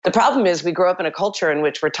The problem is we grow up in a culture in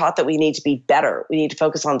which we're taught that we need to be better. We need to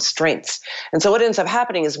focus on strengths. And so what ends up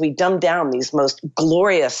happening is we dumb down these most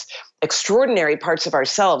glorious, extraordinary parts of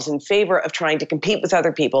ourselves in favor of trying to compete with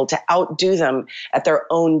other people to outdo them at their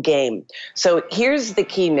own game. So here's the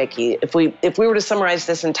key, Nikki. If we were to summarize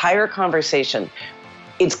this entire conversation,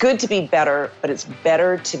 it's good to be better, but it's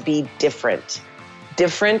better to be different.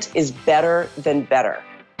 Different is better than better.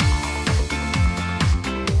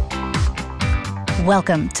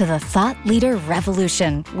 Welcome to the Thought Leader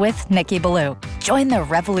Revolution with Nikki Ballou. Join the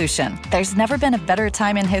revolution. There's never been a better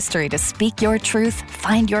time in history to speak your truth,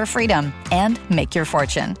 find your freedom, and make your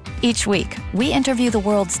fortune. Each week, we interview the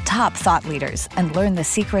world's top thought leaders and learn the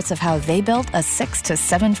secrets of how they built a 6 to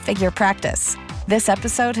 7 figure practice. This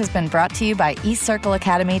episode has been brought to you by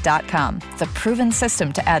eCircleAcademy.com, the proven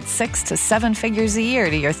system to add 6 to 7 figures a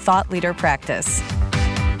year to your thought leader practice.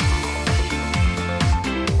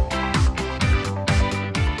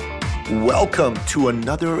 Welcome to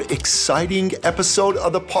another exciting episode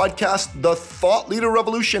of the podcast, The Thought Leader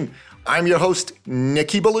Revolution. I'm your host,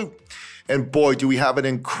 Nikki Ballou. And boy, do we have an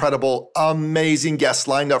incredible, amazing guest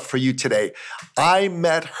lined up for you today. I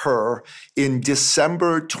met her in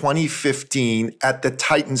December 2015 at the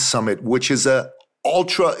Titan Summit, which is a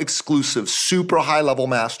ultra exclusive, super high level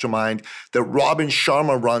mastermind that Robin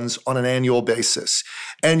Sharma runs on an annual basis.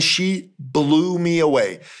 And she blew me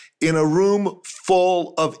away. In a room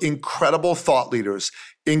full of incredible thought leaders,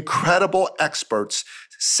 incredible experts,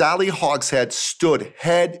 Sally Hogshead stood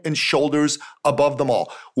head and shoulders above them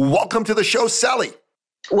all. Welcome to the show, Sally.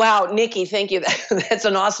 Wow, Nikki, thank you. That's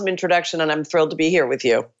an awesome introduction, and I'm thrilled to be here with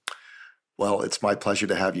you. Well, it's my pleasure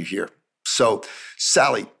to have you here. So,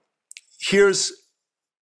 Sally, here's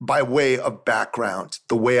by way of background,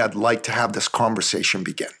 the way I'd like to have this conversation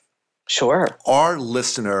begin. Sure. Our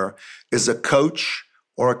listener is a coach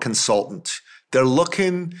or a consultant. They're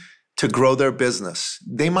looking to grow their business.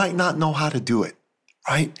 They might not know how to do it,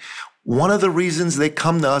 right? One of the reasons they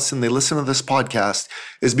come to us and they listen to this podcast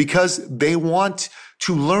is because they want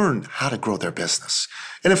to learn how to grow their business.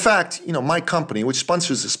 And in fact, my company, which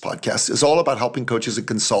sponsors this podcast, is all about helping coaches and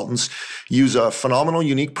consultants use a phenomenal,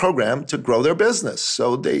 unique program to grow their business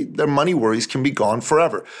so their money worries can be gone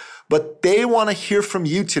forever. But they want to hear from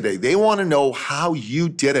you today. They want to know how you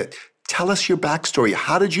did it. Tell us your backstory.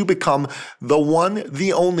 How did you become the one,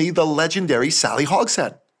 the only, the legendary Sally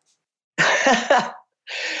Hogshead?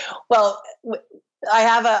 Well, I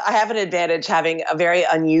have an advantage having a very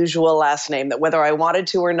unusual last name that whether I wanted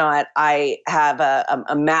to or not, I have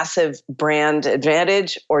a massive brand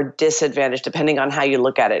advantage or disadvantage depending on how you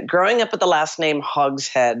look at it. Growing up with the last name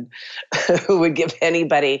Hogshead would give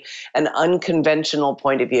anybody an unconventional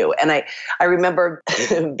point of view. And I remember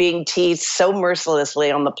being teased so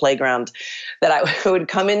mercilessly on the playground that I would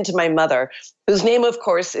come into my mother, whose name, of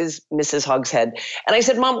course, is Mrs. Hogshead. And I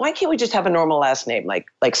said, Mom, why can't we just have a normal last name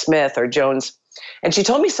like Smith or Jones? And she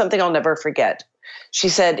told me something I'll never forget. She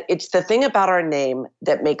said, it's the thing about our name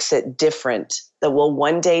that makes it different that will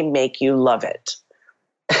one day make you love it.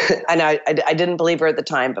 And I didn't believe her at the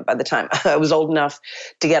time, but by the time I was old enough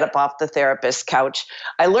to get up off the therapist's couch,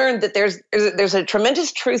 I learned that there's a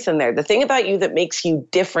tremendous truth in there. The thing about you that makes you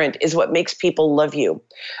different is what makes people love you.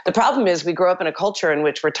 The problem is we grow up in a culture in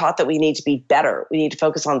which we're taught that we need to be better. We need to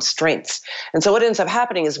focus on strengths. And so what ends up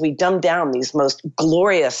happening is we dumb down these most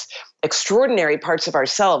glorious, extraordinary parts of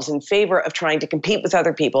ourselves in favor of trying to compete with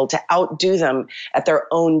other people to outdo them at their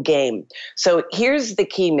own game. So here's the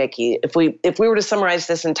key, Nikki. If we were to summarize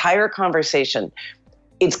this entire conversation,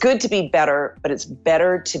 it's good to be better, but it's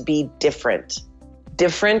better to be different.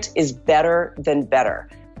 Different is better than better.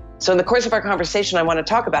 So in the course of our conversation, I want to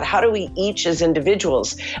talk about how do we each as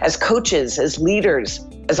individuals, as coaches, as leaders,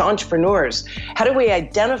 as entrepreneurs, how do we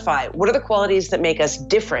identify what are the qualities that make us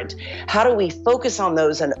different? How do we focus on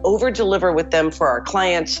those and over-deliver with them for our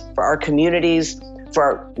clients, for our communities,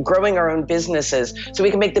 for growing our own businesses, so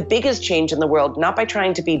we can make the biggest change in the world, not by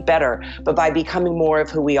trying to be better, but by becoming more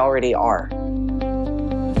of who we already are.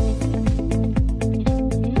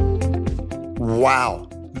 Wow.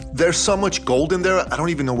 There's so much gold in there, I don't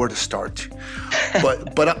even know where to start.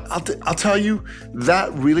 But I'll tell you,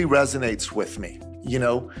 that really resonates with me.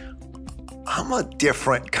 I'm a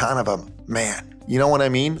different kind of a man. You know what I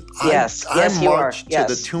mean? Yes, I you are. march to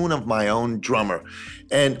the tune of my own drummer.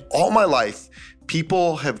 And all my life,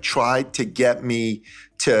 people have tried to get me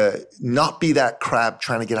to not be that crab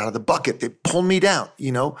trying to get out of the bucket. They pulled me down,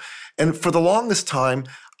 And for the longest time,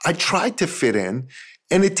 I tried to fit in,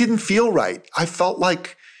 and it didn't feel right. I felt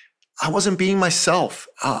like I wasn't being myself.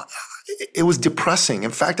 It was depressing. In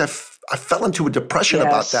fact, I fell into a depression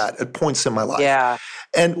about that at points in my life. Yeah.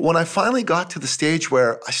 And when I finally got to the stage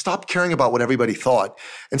where I stopped caring about what everybody thought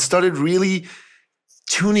and started really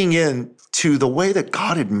tuning in to the way that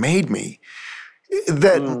God had made me,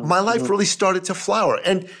 that my life really started to flower.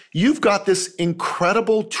 And you've got this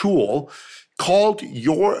incredible tool called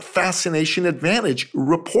your Fascination Advantage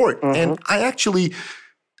report. And I actually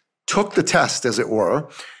took the test, as it were,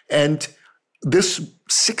 and this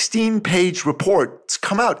 16-page report's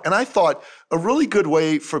come out. And I thought a really good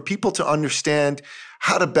way for people to understand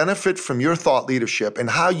how to benefit from your thought leadership and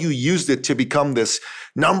how you used it to become this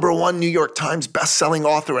 #1 New York Times bestselling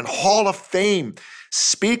author and Hall of Fame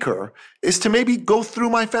speaker is to maybe go through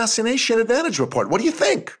my Fascination Advantage report. What do you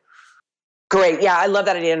think? Great. Yeah, I love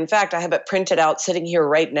that idea. In fact, I have it printed out sitting here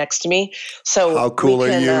right next to me. So how cool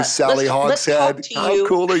are you, Sally Hogshead? How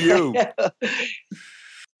cool are you?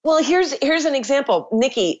 Well, here's an example.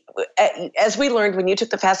 Nikki, as we learned when you took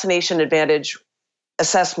the Fascination Advantage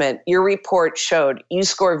assessment, your report showed you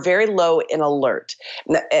score very low in alert.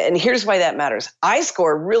 And here's why that matters. I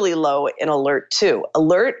score really low in alert too.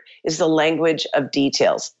 Alert is the language of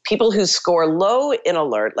details. People who score low in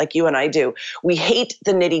alert, like you and I do, we hate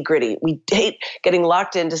the nitty gritty. We hate getting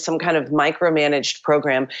locked into some kind of micromanaged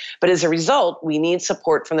program. But as a result, we need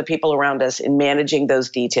support from the people around us in managing those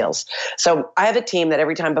details. So I have a team that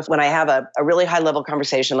every time when I have a really high level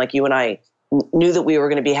conversation like you and I knew that we were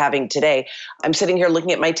going to be having today, I'm sitting here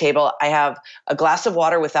looking at my table. I have a glass of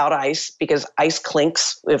water without ice because ice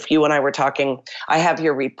clinks if you and I were talking. I have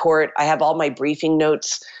your report. I have all my briefing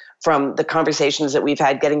notes from the conversations that we've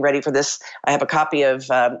had getting ready for this. I have a copy of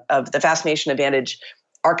the Fascination Advantage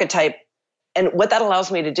archetype. And what that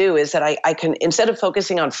allows me to do is that I can, instead of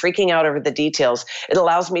focusing on freaking out over the details, it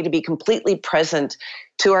allows me to be completely present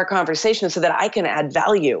to our conversation so that I can add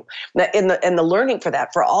value. And the learning for that,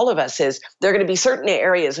 for all of us, is there are going to be certain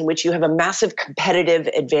areas in which you have a massive competitive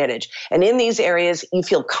advantage. And in these areas, you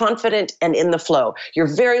feel confident and in the flow.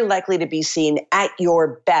 You're very likely to be seen at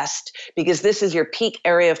your best because this is your peak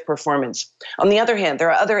area of performance. On the other hand,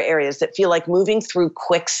 there are other areas that feel like moving through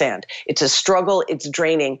quicksand. It's a struggle, it's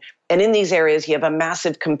draining. And in these areas, you have a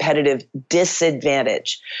massive competitive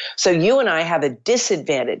disadvantage. So you and I have a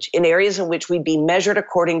disadvantage in areas in which we'd be measured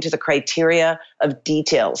according to the criteria of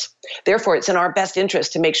details. Therefore, it's in our best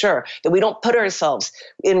interest to make sure that we don't put ourselves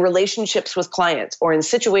in relationships with clients or in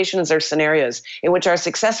situations or scenarios in which our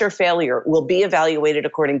success or failure will be evaluated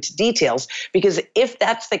according to details. Because if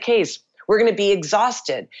that's the case, we're going to be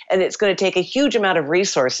exhausted, and it's going to take a huge amount of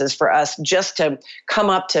resources for us just to come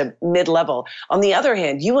up to mid-level. On the other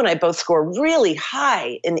hand, you and I both score really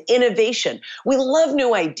high in innovation. We love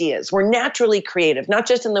new ideas. We're naturally creative, not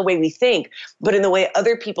just in the way we think, but in the way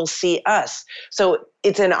other people see us. So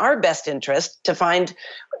it's in our best interest to find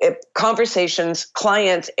conversations,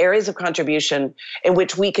 clients, areas of contribution in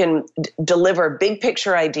which we can deliver big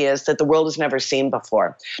picture ideas that the world has never seen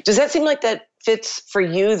before. Does that seem like that fits for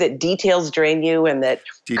you, that details drain you and that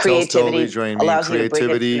details creativity totally drain me. allows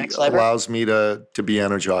Creativity you to next level? allows me to be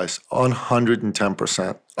energized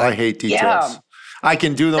 110%. I hate details. Yeah. I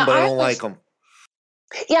can do them, but I don't like them.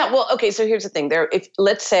 Yeah, well, okay, so here's the thing. If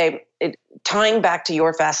let's say tying back to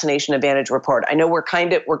your Fascination Advantage report, I know we're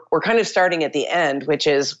kind of starting at the end, which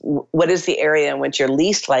is what is the area in which you're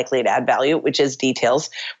least likely to add value, which is details.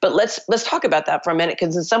 But let's talk about that for a minute,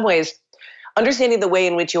 because in some ways, understanding the way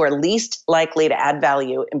in which you are least likely to add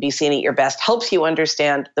value and be seen at your best helps you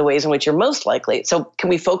understand the ways in which you're most likely. So can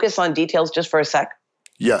we focus on details just for a sec?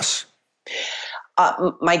 Yes.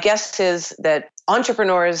 My guess is that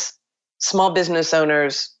entrepreneurs, small business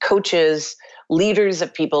owners, coaches, leaders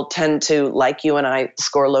of people tend to, like you and I,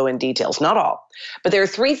 score low in details. Not all. But there are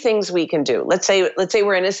three things we can do. Let's say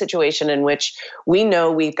we're in a situation in which we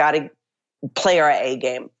know we've got to play our A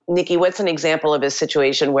game. Nikki, what's an example of a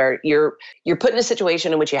situation where you're put in a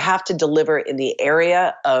situation in which you have to deliver in the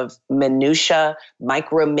area of minutia,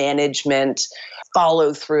 micromanagement,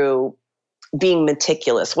 follow through, being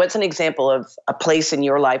meticulous? What's an example of a place in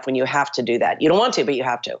your life when you have to do that? You don't want to, but you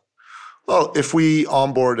have to. Well, if we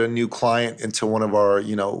onboard a new client into one of our,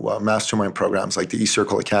 mastermind programs like the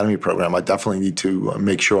eCircle Academy program, I definitely need to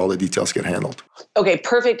make sure all the details get handled. Okay,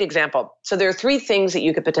 perfect example. So there are three things that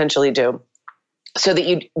you could potentially do so that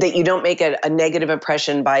you don't make a negative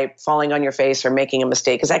impression by falling on your face or making a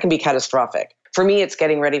mistake, because that can be catastrophic. For me, it's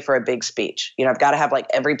getting ready for a big speech. I've got to have like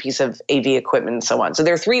every piece of AV equipment and so on. So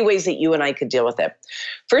there are three ways that you and I could deal with it.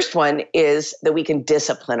 First one is that we can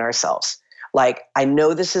discipline ourselves. Like, I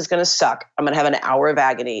know this is going to suck. I'm going to have an hour of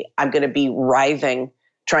agony. I'm going to be writhing,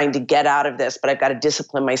 trying to get out of this, but I've got to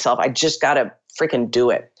discipline myself. I just got to freaking do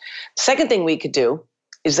it. Second thing we could do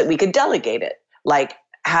is that we could delegate it. Like,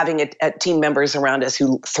 having a team members around us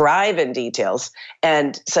who thrive in details,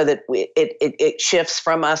 and so that it shifts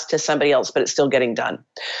from us to somebody else, but it's still getting done.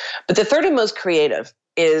 But the third and most creative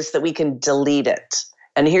is that we can delete it.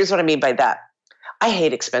 And here's what I mean by that. I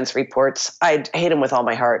hate expense reports. I hate them with all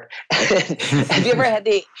my heart. Have you ever had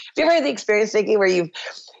the experience, Nikki, where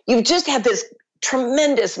you've just had this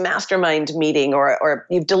tremendous mastermind meeting, or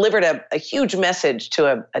you've delivered a huge message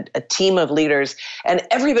to a team of leaders, and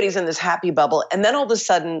everybody's in this happy bubble, and then all of a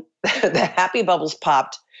sudden the happy bubble's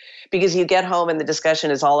popped because you get home and the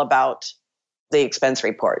discussion is all about the expense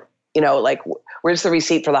report. Like, where's the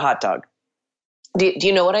receipt for the hot dog? Do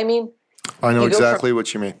you know what I mean? I know exactly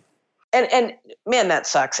what you mean. And man, that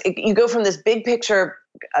sucks. You go from this big picture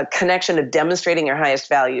connection of demonstrating your highest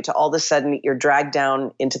value to all of a sudden you're dragged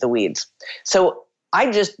down into the weeds. So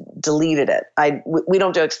I just deleted it. We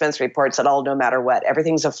don't do expense reports at all, no matter what.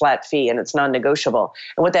 Everything's a flat fee and it's non-negotiable.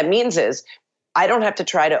 And what that means is I don't have to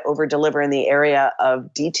try to over-deliver in the area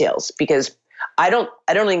of details, because I don't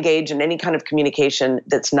engage in any kind of communication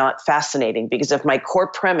that's not fascinating. Because if my core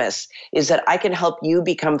premise is that I can help you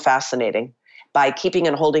become fascinating by keeping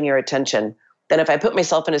and holding your attention, then if I put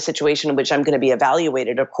myself in a situation in which I'm going to be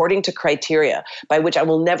evaluated according to criteria by which I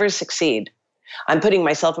will never succeed, I'm putting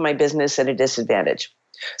myself and my business at a disadvantage.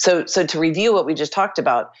 So to review what we just talked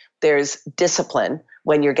about, there's discipline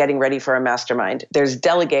when you're getting ready for a mastermind. There's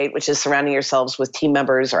delegate, which is surrounding yourselves with team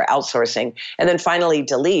members or outsourcing. And then finally,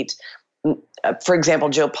 delete. For example,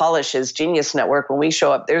 Joe Polish's Genius Network, when we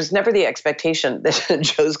show up, there's never the expectation that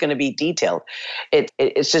Joe's going to be detailed.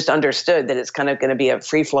 It's just understood that it's kind of going to be a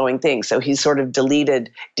free-flowing thing. So he's sort of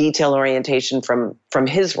deleted detail orientation from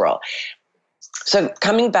his role. So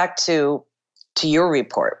coming back to your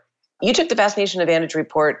report, you took the Fascination Advantage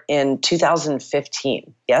report in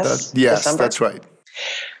 2015, yes? Yes, December? That's right.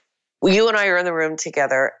 Well, you and I are in the room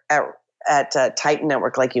together at Titan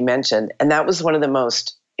Network, like you mentioned, and that was one of the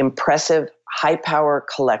most impressive, high-power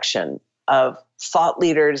collection of thought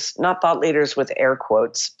leaders, not thought leaders with air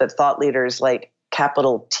quotes, but thought leaders like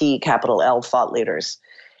capital T, capital L thought leaders.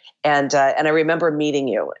 And I remember meeting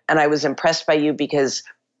you, and I was impressed by you because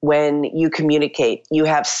when you communicate, you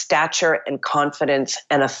have stature and confidence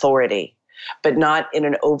and authority, but not in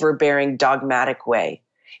an overbearing, dogmatic way,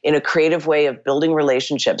 in a creative way of building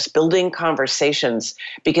relationships, building conversations,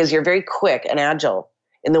 because you're very quick and agile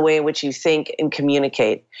in the way in which you think and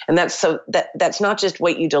communicate. And that's not just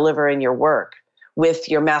what you deliver in your work with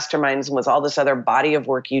your masterminds and with all this other body of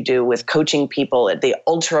work you do with coaching people at the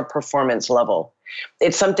ultra performance level.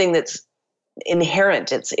 It's something that's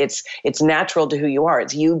inherent. It's natural to who you are.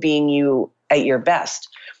 It's you being you at your best.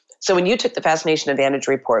 So when you took the Fascination Advantage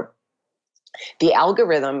report, the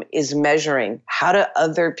algorithm is measuring how do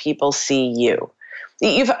other people see you.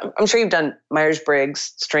 I'm sure you've done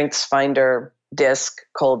Myers-Briggs, StrengthsFinder, DISC,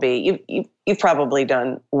 Colby. You've probably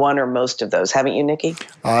done one or most of those, haven't you, Nikki?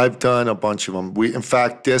 I've done a bunch of them. In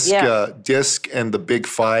fact, DISC and the Big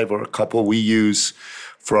Five are a couple we use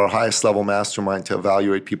for our highest level mastermind to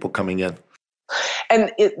evaluate people coming in.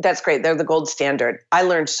 And that's great. They're the gold standard. I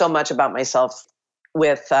learned so much about myself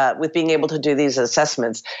with being able to do these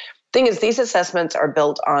assessments. Thing is, these assessments are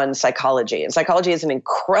built on psychology, and psychology is an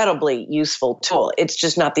incredibly useful tool. It's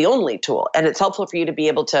just not the only tool, and it's helpful for you to be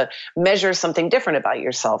able to measure something different about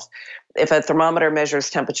yourself. If a thermometer measures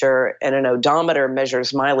temperature and an odometer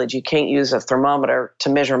measures mileage, you can't use a thermometer to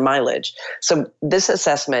measure mileage. So this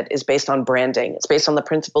assessment is based on branding. It's based on the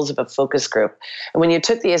principles of a focus group. And when you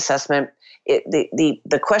took the assessment,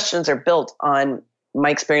 the questions are built on my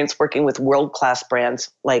experience working with world-class brands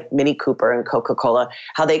like Mini Cooper and Coca-Cola,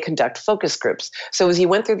 how they conduct focus groups. So as you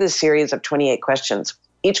went through this series of 28 questions,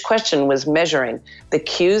 each question was measuring the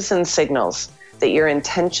cues and signals that you're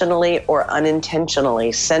intentionally or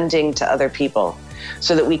unintentionally sending to other people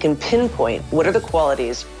so that we can pinpoint what are the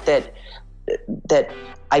qualities that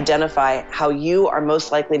identify how you are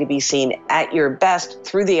most likely to be seen at your best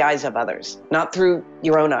through the eyes of others, not through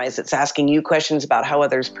your own eyes. It's asking you questions about how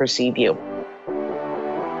others perceive you.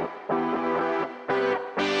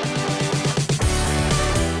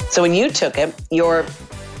 So when you took it, your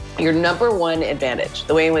number one advantage,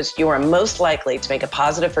 the way in which you are most likely to make a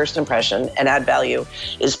positive first impression and add value,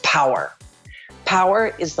 is power.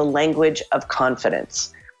 Power is the language of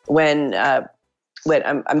confidence. When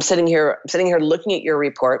I'm sitting here looking at your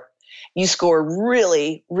report, you score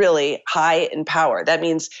really, really high in power. That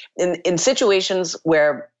means in situations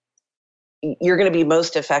where you're going to be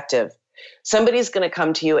most effective, somebody's going to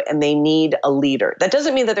come to you and they need a leader. That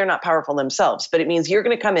doesn't mean that they're not powerful themselves, but it means you're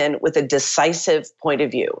going to come in with a decisive point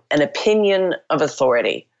of view, an opinion of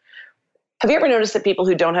authority. Have you ever noticed that people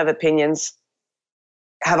who don't have opinions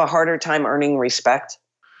have a harder time earning respect?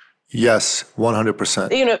 Yes,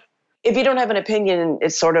 100%. You know, if you don't have an opinion,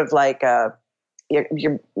 it's sort of like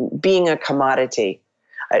you're being a commodity.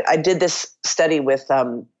 I did this study with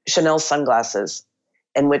Chanel sunglasses,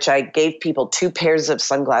 in which I gave people 2 pairs of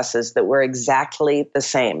sunglasses that were exactly the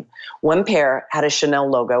same. One pair had a Chanel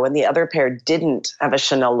logo and the other pair didn't have a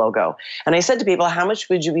Chanel logo. And I said to people, how much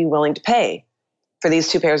would you be willing to pay for these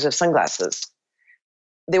 2 pairs of sunglasses?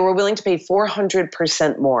 They were willing to pay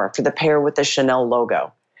 400% more for the pair with the Chanel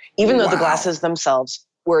logo, even though the glasses themselves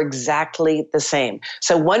were exactly the same.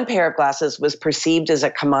 So one pair of glasses was perceived as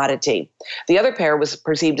a commodity. The other pair was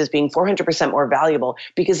perceived as being 400% more valuable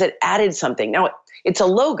because it added something. Now, it's a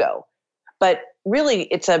logo, but really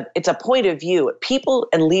it's a point of view. People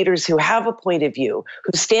and leaders who have a point of view,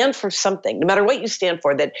 who stand for something, no matter what you stand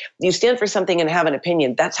for, that you stand for something and have an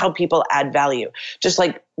opinion, that's how people add value. Just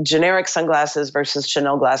like generic sunglasses versus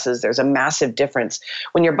Chanel glasses, there's a massive difference.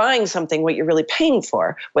 When you're buying something, what you're really paying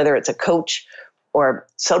for, whether it's a Coach or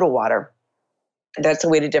soda water, that's a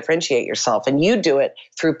way to differentiate yourself. And you do it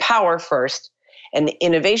through power first and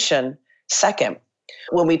innovation second.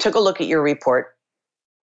 When we took a look at your report,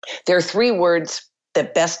 there are 3 words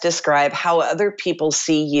that best describe how other people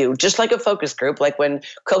see you, just like a focus group. Like when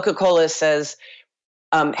Coca-Cola says,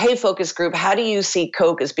 hey, focus group, how do you see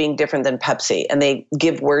Coke as being different than Pepsi? And they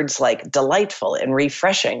give words like delightful and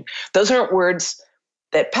refreshing. Those aren't words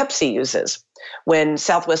that Pepsi uses. When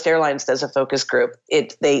Southwest Airlines does a focus group,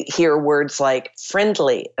 they hear words like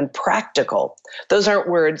friendly and practical. Those aren't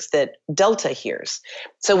words that Delta hears.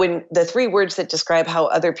 So when the 3 words that describe how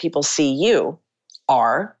other people see you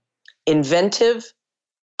are inventive,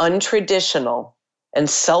 untraditional, and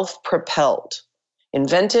self-propelled.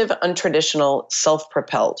 Inventive, untraditional,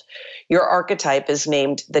 self-propelled. Your archetype is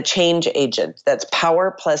named the change agent. That's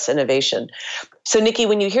power plus innovation. So Nikki,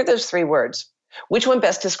 when you hear those 3 words, which one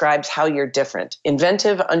best describes how you're different?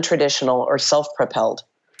 Inventive, untraditional, or self-propelled?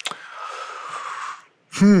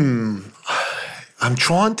 I'm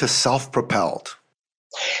drawn to self-propelled.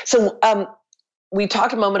 So we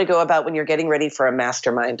talked a moment ago about when you're getting ready for a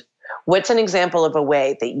mastermind. What's an example of a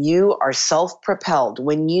way that you are self-propelled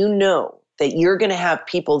when you know that you're going to have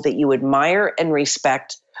people that you admire and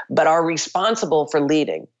respect, but are responsible for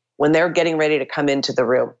leading when they're getting ready to come into the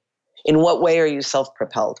room? In what way are you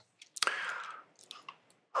self-propelled?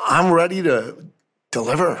 I'm ready to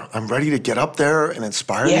deliver. I'm ready to get up there and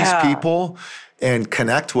inspire these people and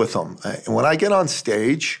connect with them. And when I get on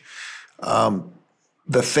stage,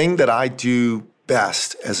 the thing that I do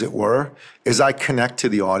best, as it were, is I connect to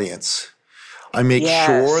the audience. I make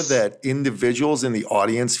sure that individuals in the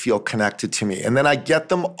audience feel connected to me. And then I get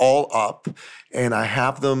them all up and I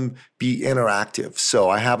have them be interactive. So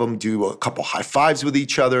I have them do a couple high fives with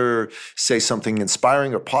each other, say something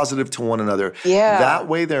inspiring or positive to one another. Yeah. That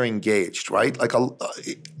way they're engaged, right? Like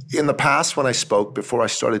in the past when I spoke, before I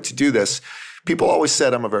started to do this, people always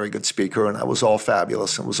said I'm a very good speaker and I was all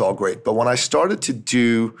fabulous and was all great. But when I started to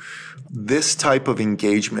do this type of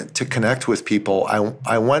engagement to connect with people,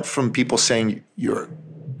 I went from people saying you're a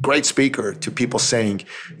great speaker to people saying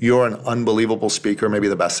you're an unbelievable speaker, maybe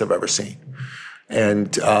the best I've ever seen.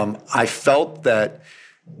 And I felt that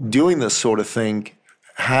doing this sort of thing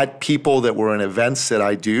had people that were in events that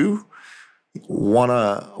I do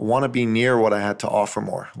wanna be near what I had to offer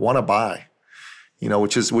more, wanna buy. You know,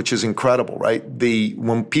 which is incredible, right?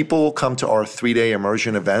 When people come to our 3-day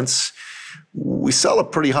immersion events, we sell a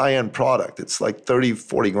pretty high-end product. It's like 30,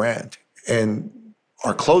 40 grand. And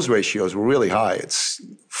our close ratios were really high. It's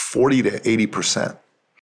 40 to 80%.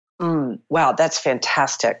 Wow, that's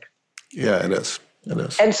fantastic. Yeah, it is. It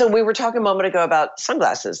is. And so we were talking a moment ago about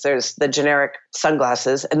sunglasses. There's the generic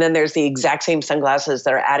sunglasses, and then there's the exact same sunglasses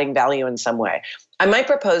that are adding value in some way. I might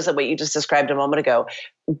propose that what you just described a moment ago,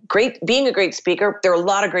 being a great speaker, there are a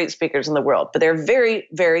lot of great speakers in the world, but there are very,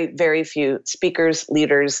 very, very few speakers,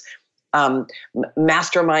 leaders,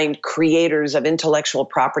 mastermind creators of intellectual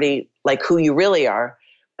property, like who you really are,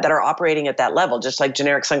 that are operating at that level. Just like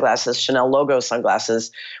generic sunglasses, Chanel logo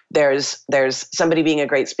sunglasses, there's somebody being a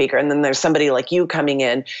great speaker, and then there's somebody like you coming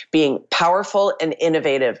in being powerful and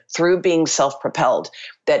innovative through being self-propelled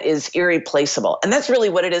that is irreplaceable. And that's really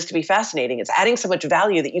what it is to be fascinating. It's adding so much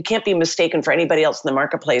value that you can't be mistaken for anybody else in the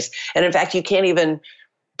marketplace. And in fact, you can't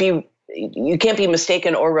be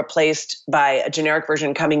mistaken or replaced by a generic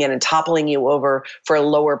version coming in and toppling you over for a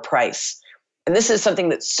lower price. And this is something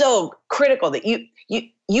that's so critical that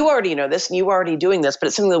you already know this and you are already doing this, but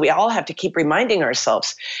it's something that we all have to keep reminding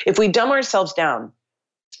ourselves. If we dumb ourselves down,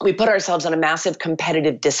 we put ourselves on a massive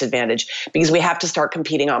competitive disadvantage because we have to start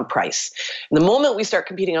competing on price. And the moment we start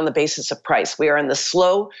competing on the basis of price, we are in the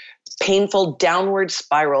slow painful downward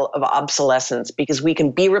spiral of obsolescence because we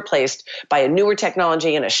can be replaced by a newer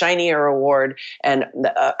technology and a shinier reward and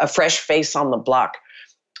a fresh face on the block.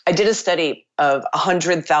 I did a study of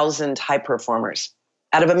 100,000 high performers.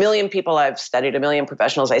 Out of 1 million people I've studied, 1 million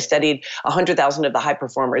professionals, I studied 100,000 of the high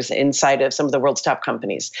performers inside of some of the world's top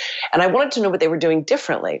companies. And I wanted to know what they were doing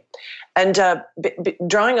differently. And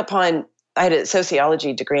drawing upon, I had a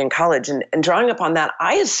sociology degree in college, and drawing upon that,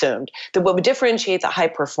 I assumed that what would differentiate the high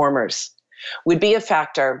performers would be a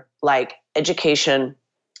factor like education,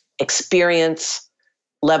 experience,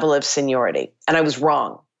 level of seniority. And I was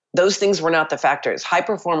wrong. Those things were not the factors. High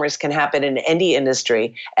performers can happen in any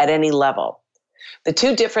industry at any level. The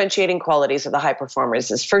two differentiating qualities of the high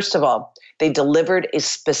performers is, first of all, they delivered a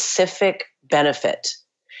specific benefit.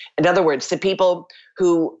 In other words, the people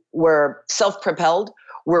who were self-propelled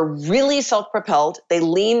were really self-propelled. They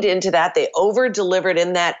leaned into that. They over-delivered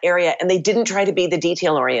in that area, and they didn't try to be the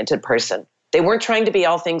detail-oriented person. They weren't trying to be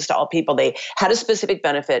all things to all people. They had a specific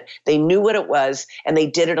benefit. They knew what it was, and they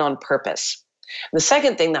did it on purpose. The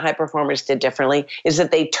second thing the high performers did differently is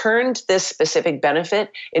that they turned this specific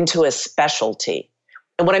benefit into a specialty.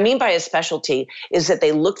 And what I mean by a specialty is that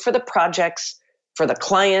they looked for the projects, for the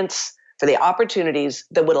clients, for the opportunities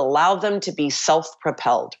that would allow them to be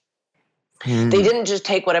self-propelled. They didn't just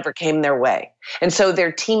take whatever came their way. And so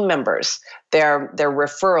their team members, their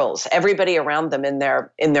referrals, everybody around them in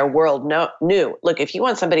their world knew, look, if you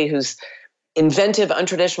want somebody who's inventive,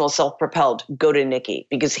 untraditional, self-propelled, go to Nikki,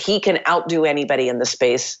 because he can outdo anybody in the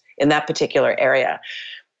space in that particular area.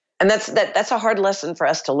 And that's a hard lesson for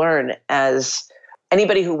us to learn as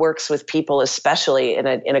anybody who works with people, especially in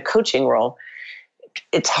a coaching role.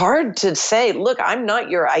 It's hard to say, look, I'm not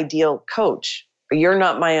your ideal coach, or you're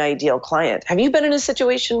not my ideal client. Have you been in a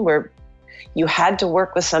situation where you had to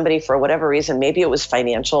work with somebody for whatever reason? Maybe it was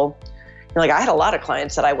financial. Like, I had a lot of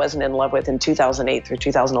clients that I wasn't in love with in 2008 through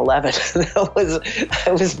 2011. I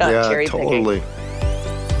was not cherry picking. Totally.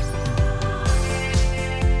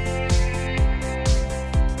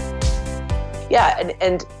 Yeah,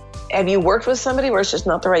 and have you worked with somebody where it's just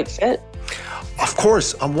not the right fit? Of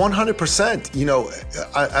course, I'm 100%. You know,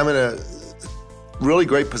 I'm in a really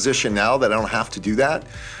great position now that I don't have to do that.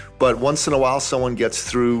 But once in a while, someone gets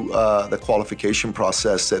through the qualification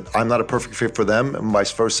process that I'm not a perfect fit for them and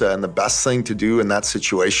vice versa. And the best thing to do in that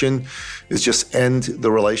situation is just end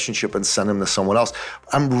the relationship and send them to someone else.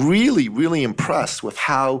 I'm really, really impressed with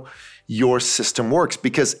how your system works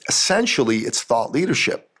because essentially it's thought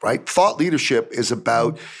leadership, right? Thought leadership is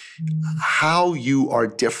about how you are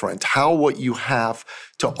different, how what you have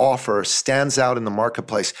to offer stands out in the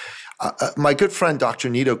marketplace. My good friend, Dr.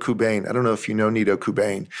 Nido Qubein, I don't know if you know Nido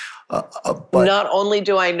Qubein. But not only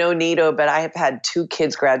do I know Nido, but I have had 2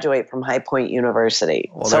 kids graduate from High Point University.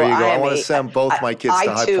 Well, there you go. I want to send both my kids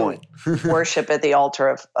to High Point. I, too, worship at the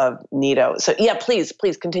altar of Nido. So, yeah, please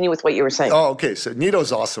continue with what you were saying. Oh, okay. So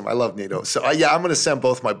Nido's awesome. I love Nido. So, I'm going to send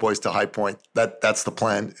both my boys to High Point. That's the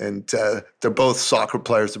plan. And they're both soccer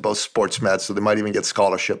players. They're both sports meds, so they might even get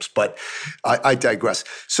scholarships. But I digress.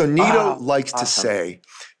 So Nido likes to say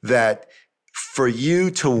that for you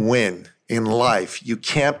to win in life, you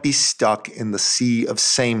can't be stuck in the sea of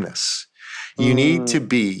sameness. You need to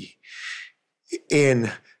be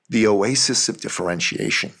in the oasis of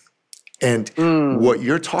differentiation. And what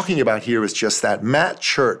you're talking about here is just that. Matt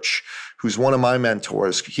Church, who's one of my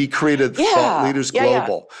mentors, he created Thought Leaders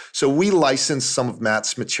Global. Yeah. So we license some of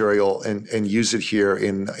Matt's material and use it here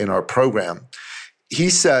in our program. He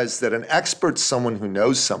says that an expert's someone who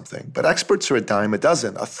knows something, but experts are a dime a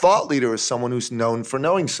dozen. A thought leader is someone who's known for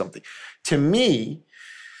knowing something. To me,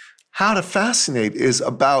 How to Fascinate is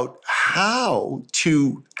about how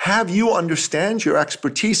to have you understand your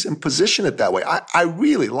expertise and position it that way. I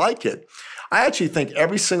really like it. I actually think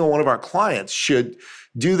every single one of our clients should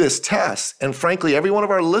do this test. And frankly, every one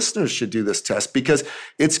of our listeners should do this test because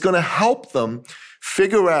it's going to help them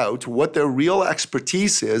figure out what their real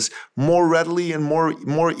expertise is more readily and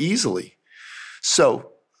more easily.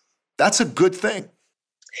 So that's a good thing.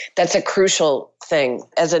 That's a crucial thing.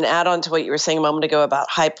 As an add-on to what you were saying a moment ago about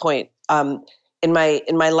High Point, in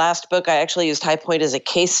my last book, I actually used High Point as a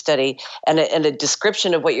case study and a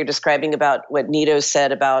description of what you're describing about what Nido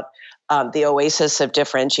said about the oasis of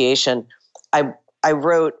differentiation. I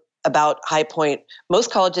wrote about High Point.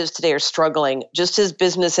 Most colleges today are struggling, just as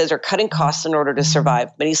businesses are cutting costs in order to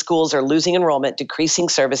survive. Many schools are losing enrollment, decreasing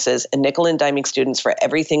services, and nickel and diming students for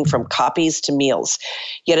everything from copies to meals.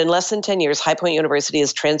 Yet in less than 10 years, High Point University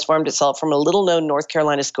has transformed itself from a little-known North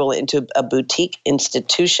Carolina school into a boutique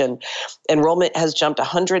institution. Enrollment has jumped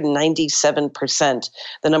 197%.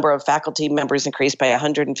 The number of faculty members increased by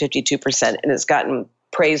 152%, and it's gotten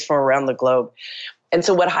praise from around the globe. And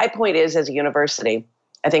so what High Point is as a university,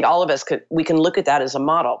 I think all of us we can look at that as a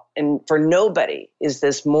model. And for nobody is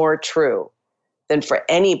this more true than for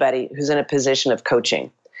anybody who's in a position of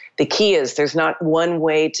coaching. The key is there's not one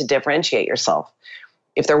way to differentiate yourself.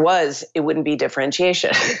 If there was, it wouldn't be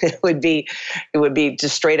differentiation. It would be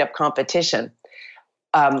just straight up competition.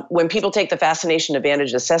 When people take the Fascination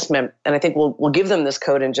Advantage assessment, and I think we'll give them this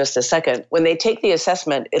code in just a second. When they take the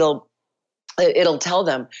assessment, it'll tell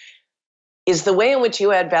them, is the way in which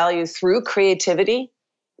you add value through creativity,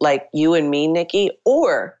 like you and me, Nikki,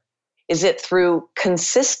 or is it through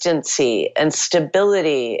consistency and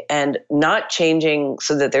stability and not changing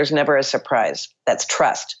so that there's never a surprise? That's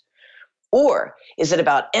trust. Or is it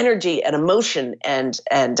about energy and emotion and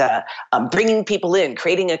bringing people in,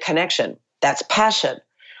 creating a connection? That's passion.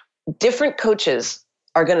 Different coaches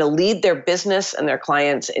are going to lead their business and their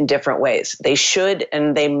clients in different ways. They should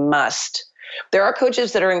and they must. There are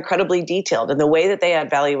coaches that are incredibly detailed, and the way that they add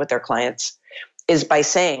value with their clients is by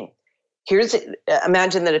saying,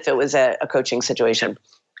 imagine that if it was a coaching situation,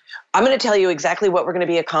 I'm going to tell you exactly what we're going to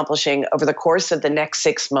be accomplishing over the course of the next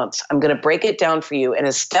 6 months. I'm going to break it down for you in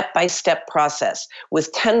a step-by-step process with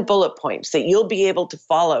 10 bullet points that you'll be able to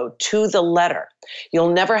follow to the letter.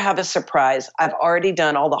 You'll never have a surprise. I've already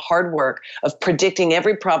done all the hard work of predicting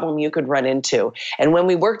every problem you could run into. And when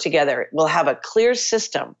we work together, we'll have a clear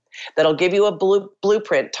system that'll give you a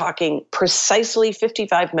blueprint talking precisely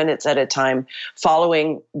 55 minutes at a time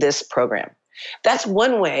following this program. That's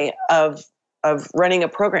one way of running a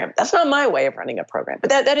program. That's not my way of running a program,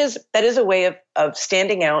 but that is a way of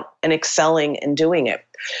standing out and excelling and doing it.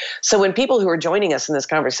 So when people who are joining us in this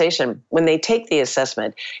conversation, when they take the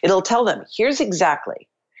assessment, it'll tell them, here's exactly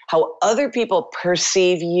how other people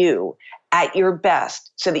perceive you at your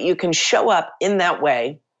best so that you can show up in that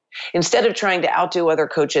way instead of trying to outdo other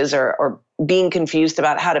coaches or being confused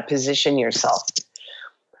about how to position yourself.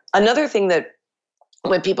 Another thing that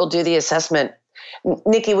when people do the assessment,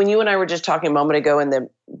 Nikki, when you and I were just talking a moment ago, and the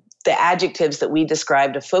adjectives that we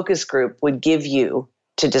described a focus group would give you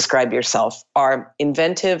to describe yourself are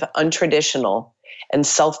inventive, untraditional, and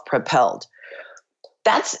self-propelled.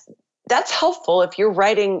 That's helpful if you're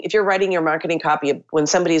writing your marketing copy when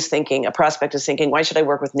a prospect is thinking, why should I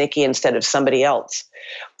work with Nikki instead of somebody else?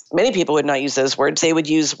 Many people would not use those words. They would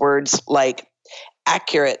use words like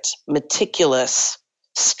accurate, meticulous,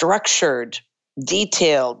 structured,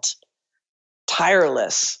 detailed,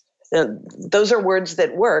 tireless. Those are words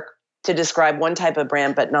that work to describe one type of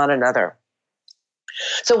brand, but not another.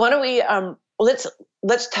 So why don't we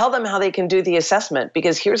let's tell them how they can do the assessment,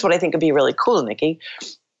 because here's what I think would be really cool, Nikki.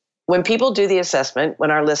 When people do the assessment,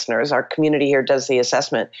 when our listeners, our community here does the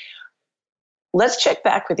assessment, let's check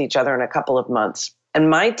back with each other in a couple of months, and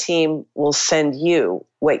my team will send you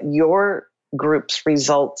what your group's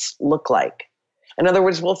results look like. In other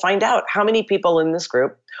words, we'll find out how many people in this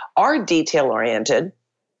group are detail-oriented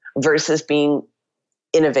versus being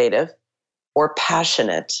innovative or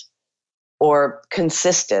passionate or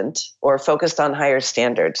consistent or focused on higher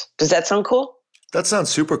standards. Does that sound cool? That sounds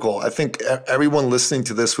super cool. I think everyone listening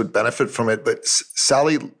to this would benefit from it. But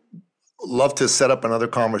Sally, love to set up another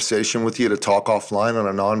conversation with you to talk offline on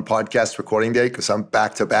a non-podcast recording day, because I'm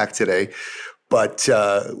back-to-back today. But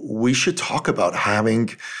we should talk about having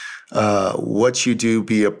what you do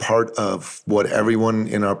be a part of what everyone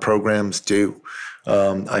in our programs do.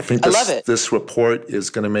 I think this report is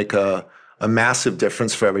going to make a massive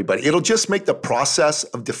difference for everybody. It'll just make the process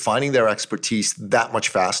of defining their expertise that much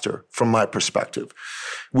faster from my perspective.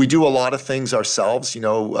 We do a lot of things ourselves,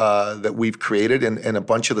 that we've created, and a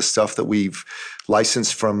bunch of the stuff that we've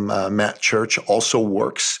licensed from Matt Church also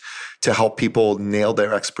works to help people nail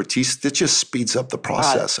their expertise. It just speeds up the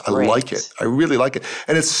process. I like it. I really like it.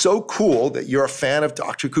 And it's so cool that you're a fan of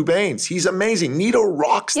Dr. Kubain's. He's amazing. Nito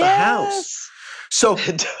rocks the house. So,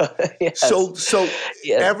 yes. so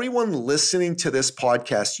everyone listening to this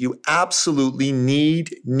podcast, you absolutely need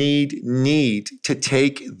to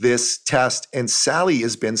take this test. And Sally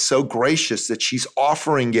has been so gracious that she's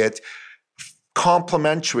offering it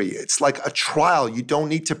complimentary. It's like a trial. You don't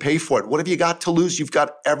need to pay for it. What have you got to lose? You've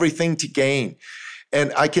got everything to gain.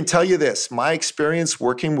 And I can tell you this, my experience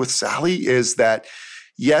working with Sally is that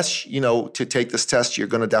yes, to take this test, you're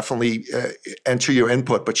going to definitely enter your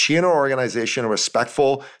input. But she and her organization are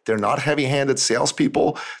respectful. They're not heavy-handed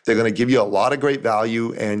salespeople. They're going to give you a lot of great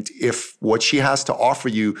value. And if what she has to offer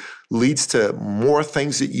you leads to more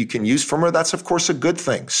things that you can use from her, that's of course a good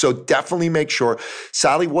thing. So definitely make sure.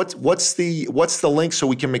 Sally, what's the link so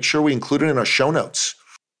we can make sure we include it in our show notes?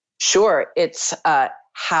 Sure. It's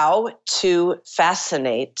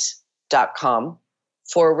howtofascinate.com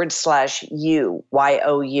 /you,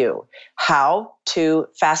 YOU. How to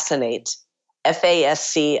Fascinate,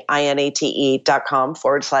 FASCINATE.com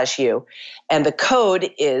 /you. And the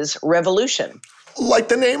code is revolution. Like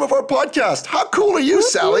the name of our podcast. How cool are you,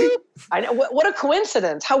 Sally? I know. What a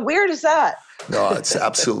coincidence. How weird is that? No, it's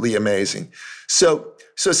absolutely amazing. So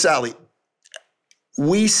Sally,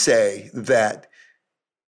 we say that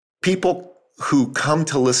people who come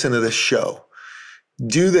to listen to this show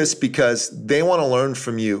do this because they want to learn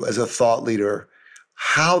from you as a thought leader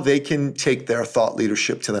how they can take their thought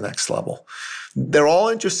leadership to the next level. They're all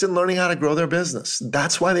interested in learning how to grow their business.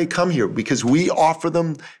 That's why they come here, because we offer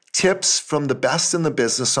them tips from the best in the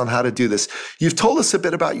business on how to do this. You've told us a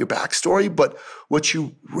bit about your backstory, but what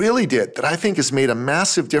you really did that I think has made a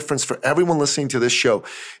massive difference for everyone listening to this show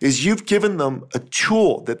is you've given them a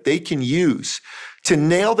tool that they can use to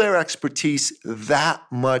nail their expertise that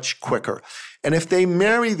much quicker. And if they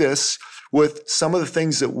marry this with some of the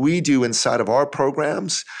things that we do inside of our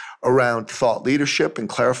programs around thought leadership and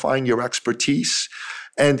clarifying your expertise,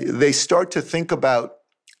 and they start to think about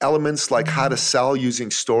elements like how to sell using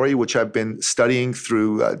story, which I've been studying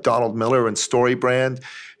through Donald Miller and Story Brand.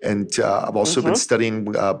 And I've also been studying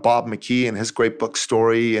Bob McKee and his great book,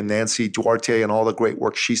 Story, and Nancy Duarte and all the great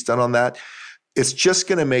work she's done on that. It's just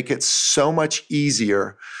going to make it so much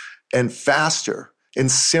easier and faster and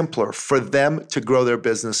simpler for them to grow their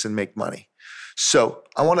business and make money. So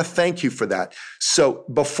I want to thank you for that. So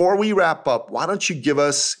before we wrap up, why don't you give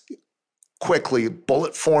us quickly,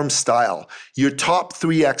 bullet form style, your top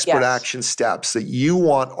 3 expert action steps that you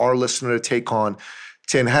want our listener to take on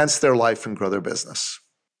to enhance their life and grow their business?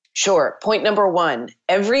 Sure. Point number 1,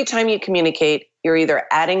 every time you communicate, you're either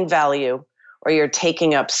adding value or you're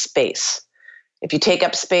taking up space. If you take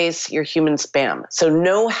up space, you're human spam. So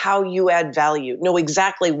know how you add value. Know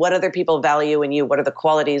exactly what other people value in you. What are the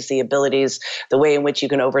qualities, the abilities, the way in which you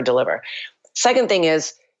can over-deliver. Second thing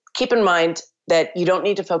is, keep in mind that you don't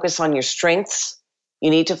need to focus on your strengths. You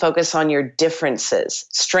need to focus on your differences.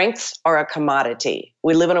 Strengths are a commodity.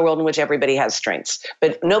 We live in a world in which everybody has strengths,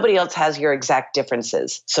 but nobody else has your exact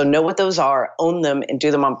differences. So know what those are, own them, and do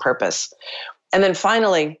them on purpose. And then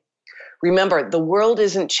finally, remember, the world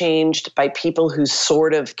isn't changed by people who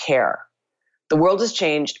sort of care. The world is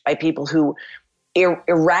changed by people who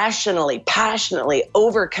irrationally, passionately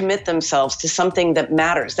overcommit themselves to something that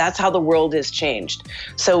matters. That's how the world is changed.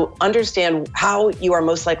 So understand how you are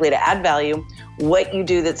most likely to add value, what you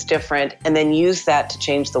do that's different, and then use that to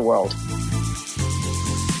change the world.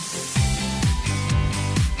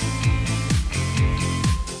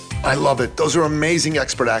 I love it. Those are amazing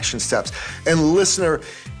expert action steps. And listener,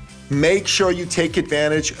 make sure you take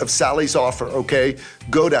advantage of Sally's offer, okay?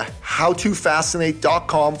 Go to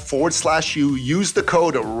howtofascinate.com /you, use the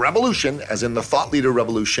code REVOLUTION, as in the thought leader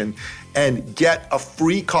revolution, and get a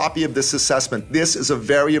free copy of this assessment. This is a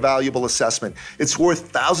very valuable assessment. It's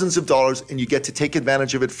worth thousands of dollars, and you get to take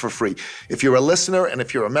advantage of it for free. If you're a listener and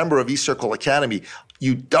if you're a member of eCircle Academy,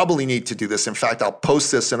 you doubly need to do this. In fact, I'll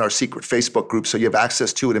post this in our secret Facebook group so you have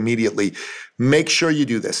access to it immediately. Make sure you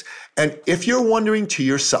do this. And if you're wondering to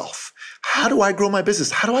yourself, how do I grow my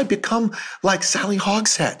business? How do I become like Sally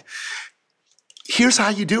Hogshead? Here's how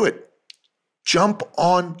you do it. Jump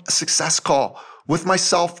on a success call with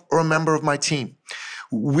myself or a member of my team.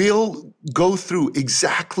 We'll go through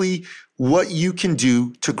exactly what you can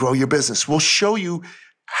do to grow your business. We'll show you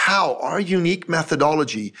how our unique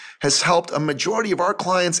methodology has helped a majority of our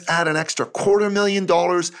clients add an extra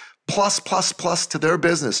 $250,000 plus to their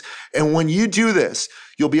business. And when you do this,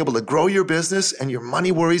 you'll be able to grow your business and your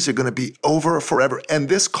money worries are going to be over forever. And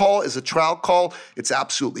this call is a trial call. It's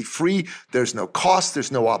absolutely free. There's no cost.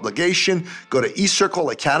 There's no obligation. Go to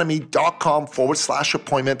eCircleAcademy.com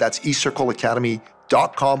 /appointment. That's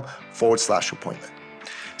eCircleAcademy.com /appointment.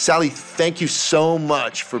 Sally, thank you so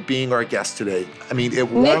much for being our guest today. I mean, it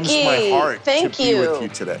warms my heart to be with you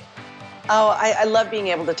today. Oh, I love being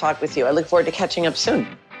able to talk with you. I look forward to catching up soon.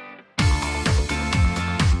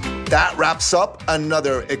 That wraps up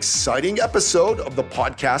another exciting episode of the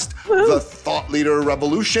podcast, The Thought Leader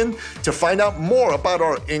Revolution. To find out more about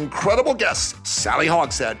our incredible guest, Sally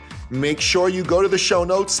Hogshead, make sure you go to the show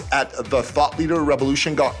notes at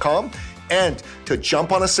thethoughtleaderrevolution.com. And to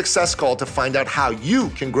jump on a success call to find out how you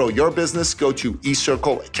can grow your business, go to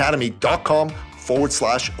eCircleAcademy.com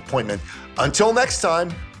 /appointment. Until next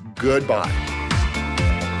time, goodbye.